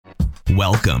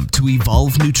Welcome to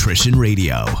Evolve Nutrition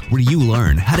Radio, where you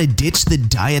learn how to ditch the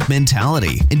diet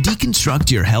mentality and deconstruct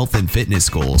your health and fitness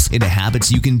goals into habits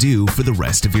you can do for the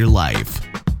rest of your life.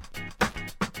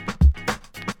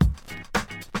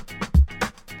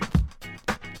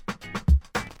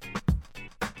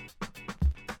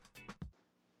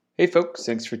 Hey folks,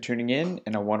 thanks for tuning in,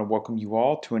 and I want to welcome you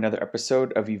all to another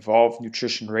episode of Evolve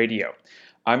Nutrition Radio.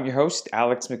 I'm your host,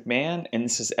 Alex McMahon, and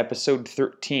this is episode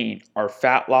 13, Are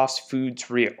Fat Loss Foods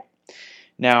Real?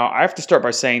 Now, I have to start by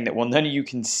saying that while none of you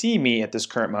can see me at this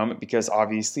current moment, because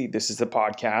obviously this is a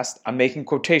podcast, I'm making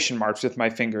quotation marks with my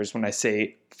fingers when I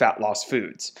say fat loss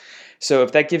foods. So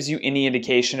if that gives you any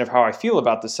indication of how I feel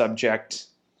about the subject,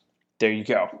 there you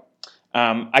go.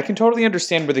 I can totally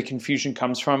understand where the confusion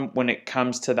comes from when it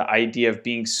comes to the idea of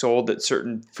being sold that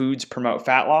certain foods promote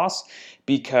fat loss,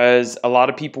 because a lot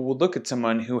of people will look at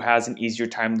someone who has an easier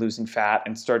time losing fat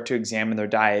and start to examine their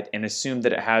diet and assume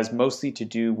that it has mostly to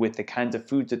do with the kinds of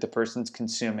foods that the person's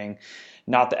consuming,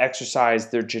 not the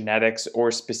exercise, their genetics,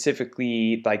 or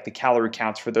specifically like the calorie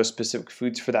counts for those specific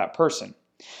foods for that person.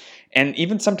 And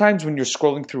even sometimes when you're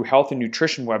scrolling through health and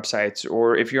nutrition websites,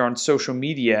 or if you're on social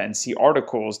media and see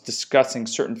articles discussing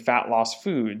certain fat loss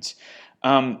foods,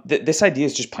 this idea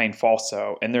is just plain false.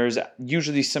 And there's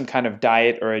usually some kind of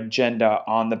diet or agenda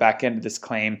on the back end of this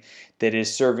claim that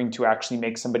is serving to actually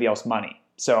make somebody else money.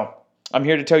 So I'm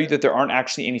here to tell you that there aren't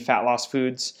actually any fat loss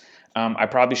foods. I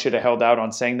probably should have held out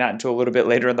on saying that until a little bit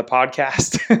later in the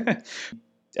podcast.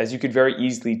 As you could very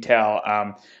easily tell,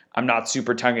 I'm not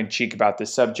super tongue-in-cheek about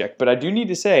this subject, but I do need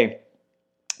to say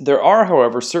there are,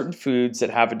 however, certain foods that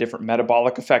have a different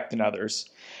metabolic effect than others,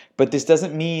 but this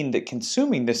doesn't mean that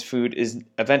consuming this food is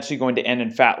eventually going to end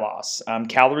in fat loss.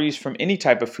 Calories from any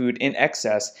type of food in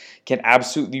excess can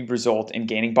absolutely result in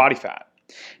gaining body fat.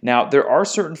 Now, there are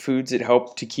certain foods that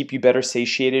help to keep you better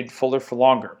satiated, fuller for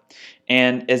longer.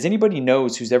 And as anybody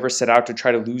knows who's ever set out to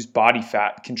try to lose body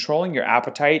fat, controlling your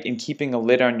appetite and keeping a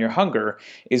lid on your hunger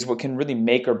is what can really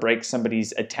make or break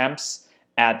somebody's attempts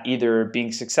at either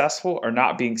being successful or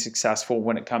not being successful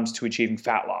when it comes to achieving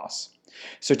fat loss.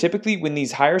 So typically when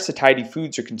these higher satiety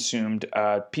foods are consumed,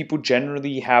 people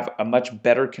generally have a much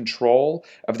better control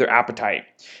of their appetite,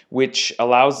 which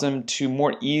allows them to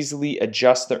more easily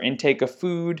adjust their intake of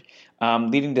food,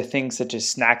 leading to things such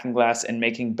as snacking less and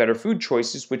making better food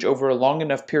choices, which over a long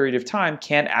enough period of time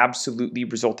can absolutely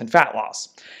result in fat loss.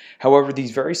 However, these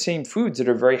very same foods that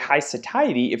are very high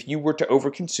satiety, if you were to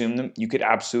overconsume them, you could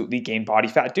absolutely gain body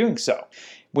fat doing so.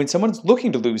 When someone's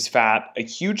looking to lose fat, a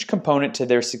huge component to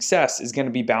their success is going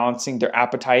to be balancing their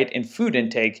appetite and food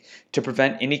intake to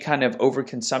prevent any kind of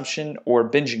overconsumption or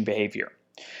binging behavior.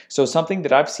 So something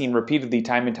that I've seen repeatedly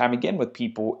time and time again with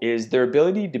people is their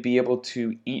ability to be able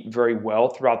to eat very well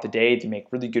throughout the day, to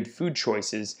make really good food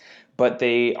choices, but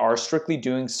they are strictly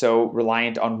doing so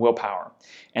reliant on willpower.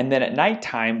 And then at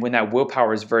nighttime, when that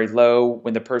willpower is very low,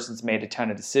 when the person's made a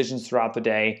ton of decisions throughout the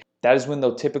day, that is when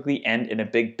they'll typically end in a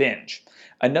big binge.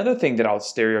 Another thing that I'll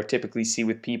stereotypically see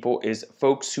with people is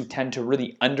folks who tend to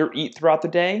really undereat throughout the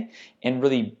day and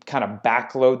really kind of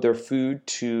backload their food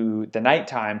to the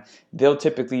nighttime. They'll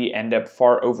typically end up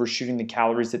far overshooting the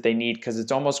calories that they need because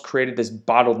it's almost created this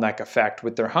bottleneck effect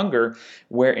with their hunger,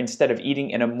 where instead of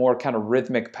eating in a more kind of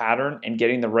rhythmic pattern and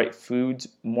getting the right foods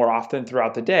more often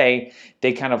throughout the day,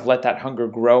 they kind of let that hunger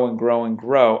grow and grow and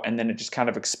grow, and then it just kind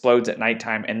of explodes at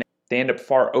nighttime, and they end up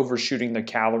far overshooting their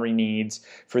calorie needs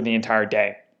for the entire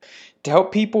day. To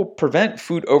help people prevent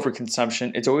food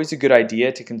overconsumption, it's always a good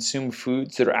idea to consume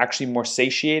foods that are actually more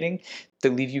satiating,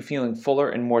 that leave you feeling fuller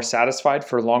and more satisfied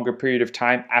for a longer period of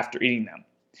time after eating them.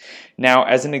 Now,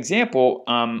 as an example,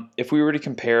 if we were to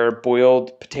compare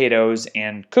boiled potatoes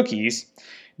and cookies,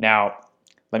 now,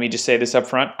 let me just say this up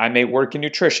front, I may work in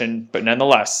nutrition, but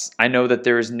nonetheless, I know that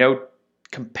there is no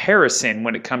comparison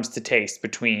when it comes to taste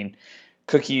between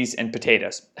cookies and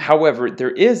potatoes. However,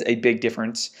 there is a big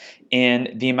difference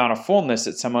in the amount of fullness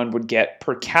that someone would get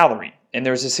per calorie. And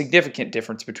there's a significant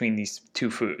difference between these two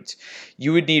foods.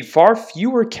 You would need far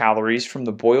fewer calories from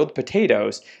the boiled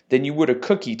potatoes than you would a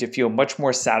cookie to feel much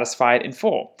more satisfied and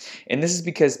full. And this is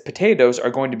because potatoes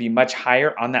are going to be much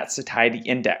higher on that satiety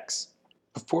index.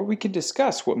 Before we can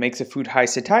discuss what makes a food high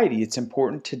satiety, it's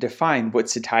important to define what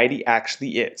satiety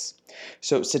actually is.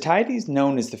 So satiety is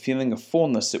known as the feeling of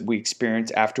fullness that we experience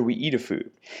after we eat a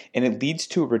food, and it leads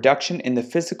to a reduction in the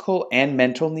physical and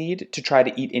mental need to try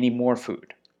to eat any more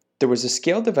food. There was a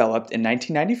scale developed in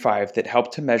 1995 that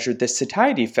helped to measure this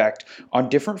satiety effect on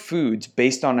different foods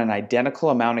based on an identical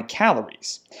amount of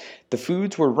calories. The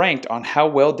foods were ranked on how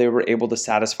well they were able to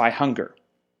satisfy hunger.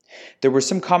 There were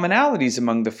some commonalities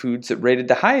among the foods that rated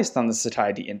the highest on the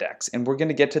satiety index, and we're going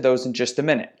to get to those in just a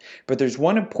minute. But there's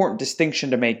one important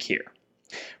distinction to make here.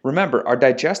 Remember, our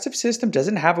digestive system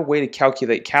doesn't have a way to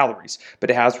calculate calories, but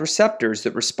it has receptors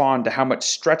that respond to how much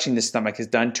stretching the stomach is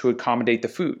done to accommodate the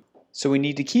food. So we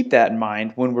need to keep that in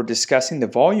mind when we're discussing the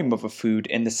volume of a food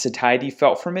and the satiety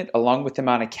felt from it, along with the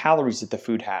amount of calories that the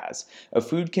food has. A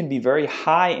food can be very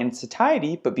high in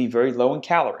satiety, but be very low in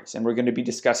calories, and we're going to be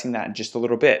discussing that in just a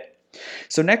little bit.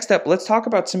 So next up, let's talk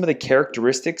about some of the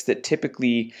characteristics that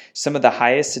typically some of the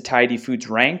highest satiety foods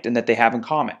ranked and that they have in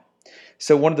common.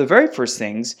 So one of the very first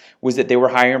things was that they were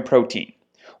higher in protein.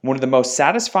 One of the most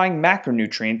satisfying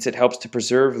macronutrients that helps to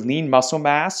preserve lean muscle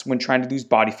mass when trying to lose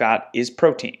body fat is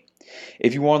protein.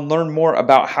 If you want to learn more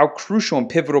about how crucial and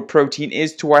pivotal protein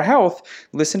is to our health,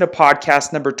 listen to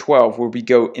podcast number 12, where we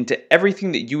go into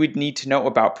everything that you would need to know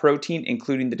about protein,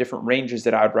 including the different ranges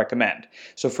that I would recommend.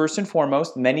 So first and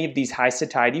foremost, many of these high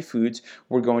satiety foods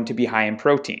were going to be high in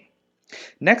protein.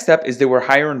 Next up is they were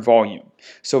higher in volume.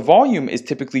 So volume is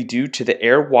typically due to the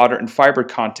air, water, and fiber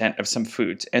content of some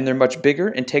foods, and they're much bigger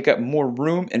and take up more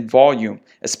room and volume,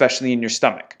 especially in your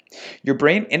stomach. Your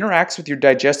brain interacts with your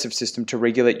digestive system to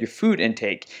regulate your food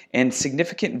intake, and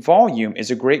significant volume is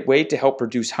a great way to help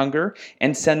reduce hunger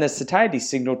and send the satiety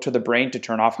signal to the brain to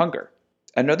turn off hunger.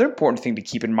 Another important thing to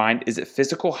keep in mind is that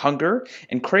physical hunger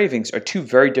and cravings are two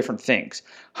very different things.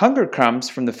 Hunger comes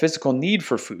from the physical need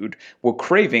for food, while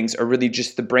cravings are really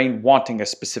just the brain wanting a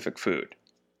specific food.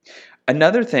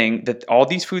 Another thing that all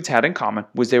these foods had in common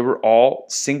was they were all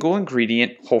single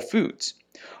ingredient whole foods.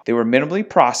 They were minimally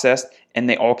processed and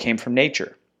they all came from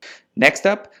nature. Next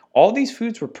up, all these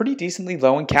foods were pretty decently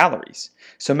low in calories.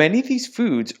 So many of these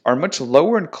foods are much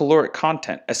lower in caloric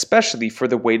content, especially for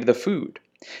the weight of the food.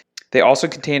 They also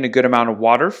contain a good amount of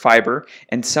water, fiber,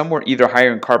 and some were either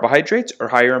higher in carbohydrates or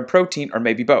higher in protein or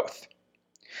maybe both.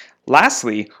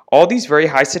 Lastly, all these very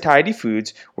high satiety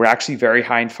foods were actually very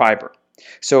high in fiber.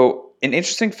 So an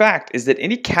interesting fact is that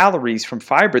any calories from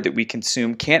fiber that we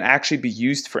consume can't actually be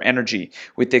used for energy,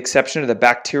 with the exception of the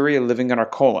bacteria living in our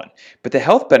colon. But the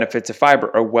health benefits of fiber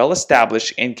are well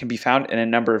established and can be found in a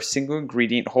number of single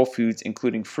ingredient whole foods,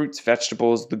 including fruits,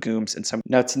 vegetables, legumes, and some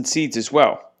nuts and seeds as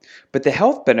well. But the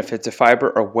health benefits of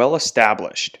fiber are well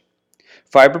established.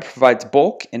 Fiber provides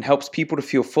bulk and helps people to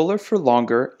feel fuller for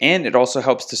longer, and it also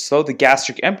helps to slow the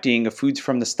gastric emptying of foods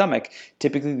from the stomach,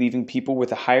 typically leaving people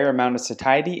with a higher amount of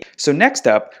satiety. So next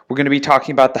up, we're going to be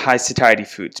talking about the high satiety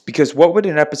foods, because what would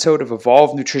an episode of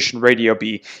Evolve Nutrition Radio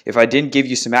be if I didn't give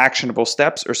you some actionable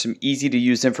steps or some easy to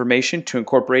use information to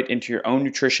incorporate into your own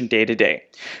nutrition day to day?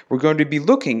 We're going to be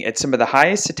looking at some of the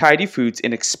highest satiety foods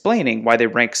and explaining why they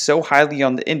rank so highly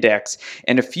on the index,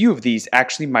 and a few of these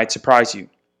actually might surprise you.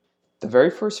 The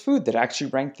very first food that actually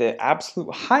ranked the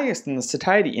absolute highest in the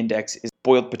satiety index is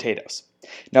boiled potatoes.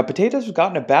 Now, potatoes have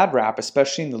gotten a bad rap,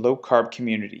 especially in the low-carb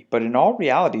community, but in all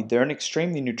reality, they're an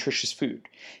extremely nutritious food.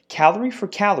 Calorie for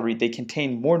calorie, they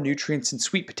contain more nutrients than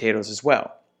sweet potatoes as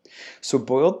well. So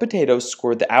boiled potatoes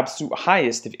scored the absolute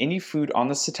highest of any food on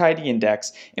the satiety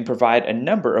index and provide a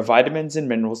number of vitamins and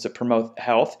minerals that promote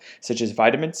health, such as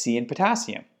vitamin C and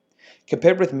potassium.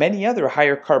 Compared with many other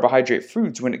higher carbohydrate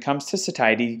foods, when it comes to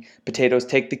satiety, potatoes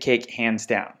take the cake hands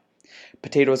down.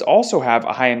 Potatoes also have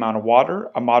a high amount of water,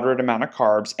 a moderate amount of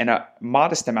carbs, and a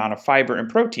modest amount of fiber and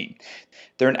protein.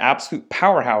 They're an absolute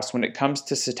powerhouse when it comes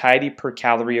to satiety per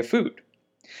calorie of food.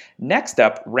 Next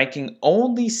up, ranking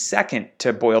only second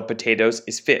to boiled potatoes,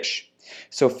 is fish.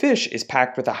 So fish is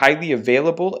packed with a highly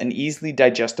available and easily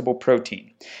digestible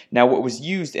protein. Now, what was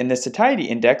used in the satiety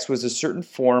index was a certain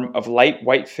form of light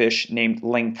white fish named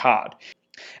ling cod.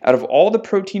 Out of all the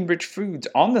protein-rich foods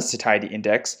on the satiety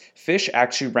index, fish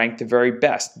actually ranked the very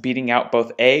best, beating out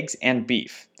both eggs and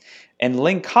beef. And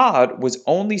ling cod was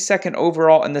only second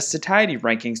overall in the satiety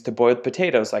rankings to boiled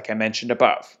potatoes, like I mentioned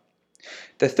above.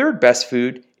 The third best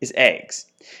food is eggs.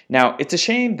 Now, it's a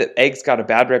shame that eggs got a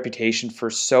bad reputation for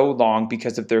so long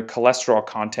because of their cholesterol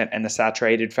content and the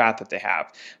saturated fat that they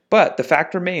have. But the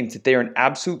fact remains that they are an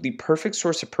absolutely perfect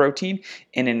source of protein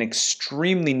and an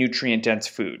extremely nutrient-dense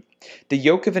food. The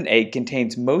yolk of an egg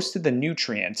contains most of the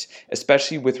nutrients,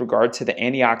 especially with regard to the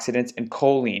antioxidants and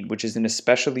choline, which is an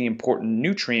especially important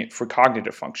nutrient for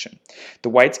cognitive function. The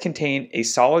whites contain a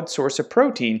solid source of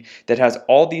protein that has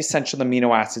all the essential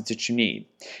amino acids that you need.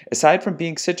 Aside from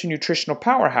being such a nutritional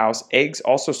powerhouse, eggs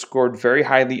also scored very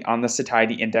highly on the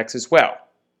satiety index as well.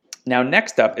 Now,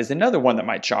 next up is another one that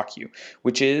might shock you,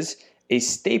 which is a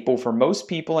staple for most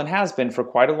people and has been for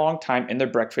quite a long time in their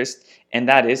breakfast, and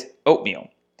that is oatmeal.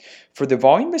 For the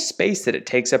volume of space that it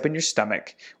takes up in your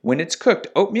stomach, when it's cooked,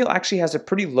 oatmeal actually has a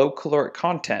pretty low caloric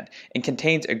content and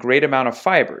contains a great amount of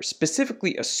fiber,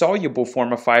 specifically a soluble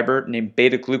form of fiber named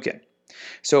beta-glucan.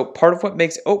 So part of what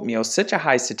makes oatmeal such a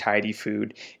high satiety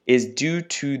food is due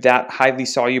to that highly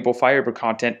soluble fiber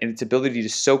content and its ability to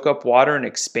soak up water and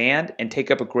expand and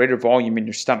take up a greater volume in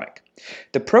your stomach.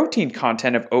 The protein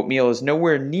content of oatmeal is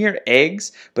nowhere near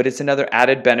eggs, but it's another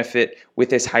added benefit with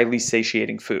this highly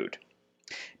satiating food.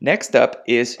 Next up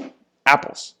is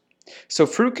apples. So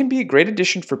fruit can be a great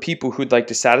addition for people who'd like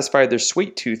to satisfy their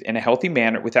sweet tooth in a healthy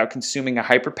manner without consuming a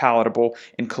hyperpalatable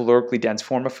and calorically dense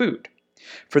form of food.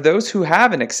 For those who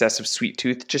have an excessive sweet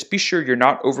tooth, just be sure you're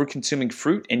not over-consuming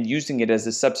fruit and using it as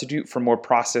a substitute for more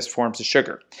processed forms of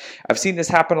sugar. I've seen this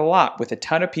happen a lot with a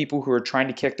ton of people who are trying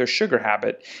to kick their sugar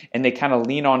habit, and they kind of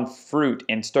lean on fruit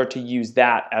and start to use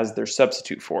that as their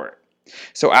substitute for it.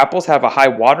 So apples have a high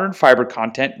water and fiber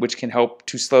content, which can help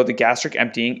to slow the gastric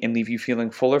emptying and leave you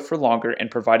feeling fuller for longer and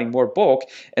providing more bulk,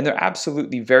 and they're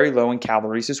absolutely very low in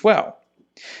calories as well.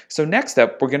 So next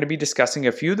up, we're going to be discussing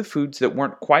a few of the foods that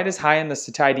weren't quite as high in the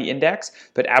satiety index,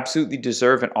 but absolutely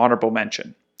deserve an honorable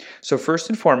mention. So first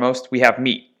and foremost, we have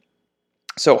meat.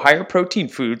 So higher protein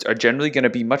foods are generally going to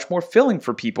be much more filling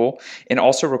for people and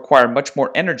also require much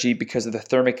more energy because of the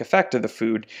thermic effect of the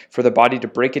food for the body to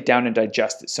break it down and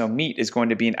digest it. So meat is going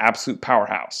to be an absolute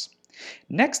powerhouse.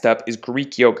 Next up is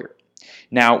Greek yogurt.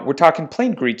 Now, we're talking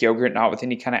plain Greek yogurt, not with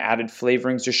any kind of added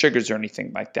flavorings or sugars or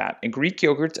anything like that. And Greek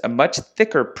yogurt's a much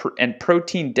thicker and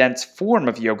protein-dense form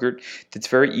of yogurt that's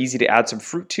very easy to add some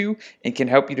fruit to and can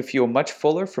help you to feel much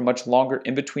fuller for much longer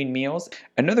in between meals.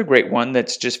 Another great one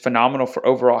that's just phenomenal for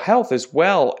overall health as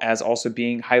well as also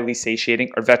being highly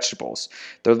satiating are vegetables.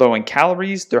 They're low in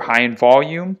calories, they're high in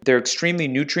volume, they're extremely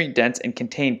nutrient-dense and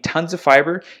contain tons of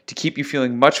fiber to keep you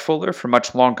feeling much fuller for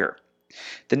much longer.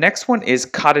 The next one is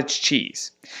cottage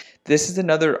cheese. This is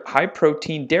another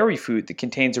high-protein dairy food that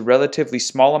contains a relatively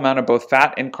small amount of both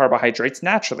fat and carbohydrates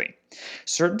naturally.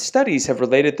 Certain studies have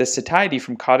related the satiety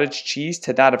from cottage cheese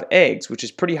to that of eggs, which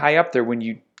is pretty high up there when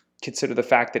you consider the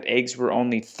fact that eggs were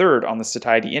only third on the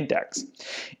satiety index.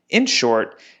 In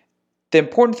short, the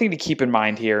important thing to keep in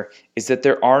mind here is that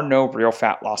there are no real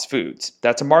fat loss foods.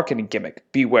 That's a marketing gimmick.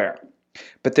 Beware.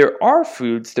 But there are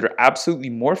foods that are absolutely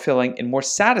more filling and more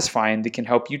satisfying that can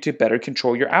help you to better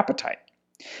control your appetite.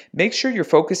 Make sure you're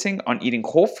focusing on eating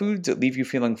whole foods that leave you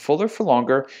feeling fuller for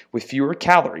longer with fewer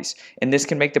calories, and this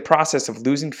can make the process of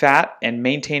losing fat and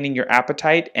maintaining your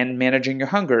appetite and managing your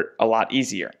hunger a lot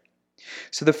easier.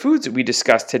 So the foods that we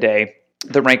discussed today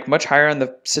that rank much higher on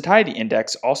the satiety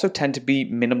index also tend to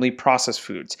be minimally processed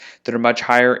foods that are much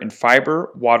higher in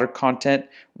fiber, water content,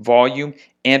 volume,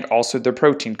 and also their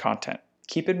protein content.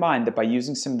 Keep in mind that by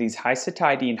using some of these high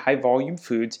satiety and high volume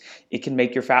foods, it can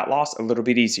make your fat loss a little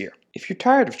bit easier. If you're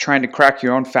tired of trying to crack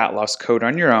your own fat loss code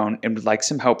on your own and would like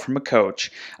some help from a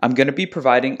coach, I'm going to be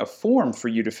providing a form for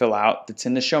you to fill out that's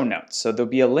in the show notes. So there'll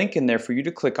be a link in there for you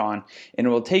to click on, and it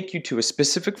will take you to a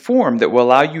specific form that will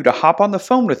allow you to hop on the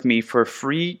phone with me for a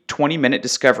free 20-minute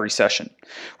discovery session.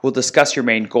 We'll discuss your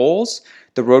main goals,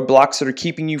 the roadblocks that are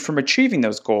keeping you from achieving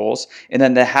those goals, and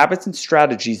then the habits and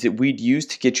strategies that we'd use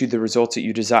to get you the results that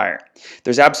you desire.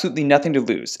 There's absolutely nothing to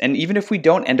lose, and even if we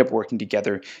don't end up working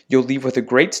together, you'll leave with a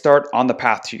great start on the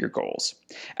path to your goals.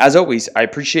 As always, I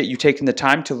appreciate you taking the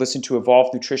time to listen to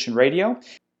Evolve Nutrition Radio,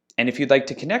 and if you'd like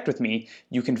to connect with me,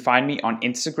 you can find me on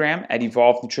Instagram at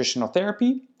Evolve Nutritional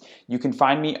Therapy. You can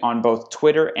find me on both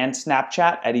Twitter and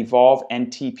Snapchat at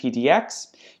EvolveNTPDX.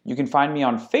 You can find me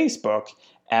on Facebook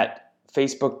at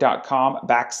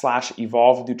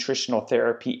facebook.com/Evolve Nutritional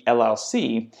Therapy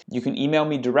LLC. You can email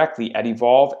me directly at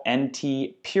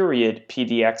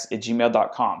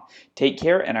evolvent.pdx@gmail.com. Take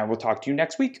care, and I will talk to you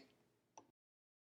next week.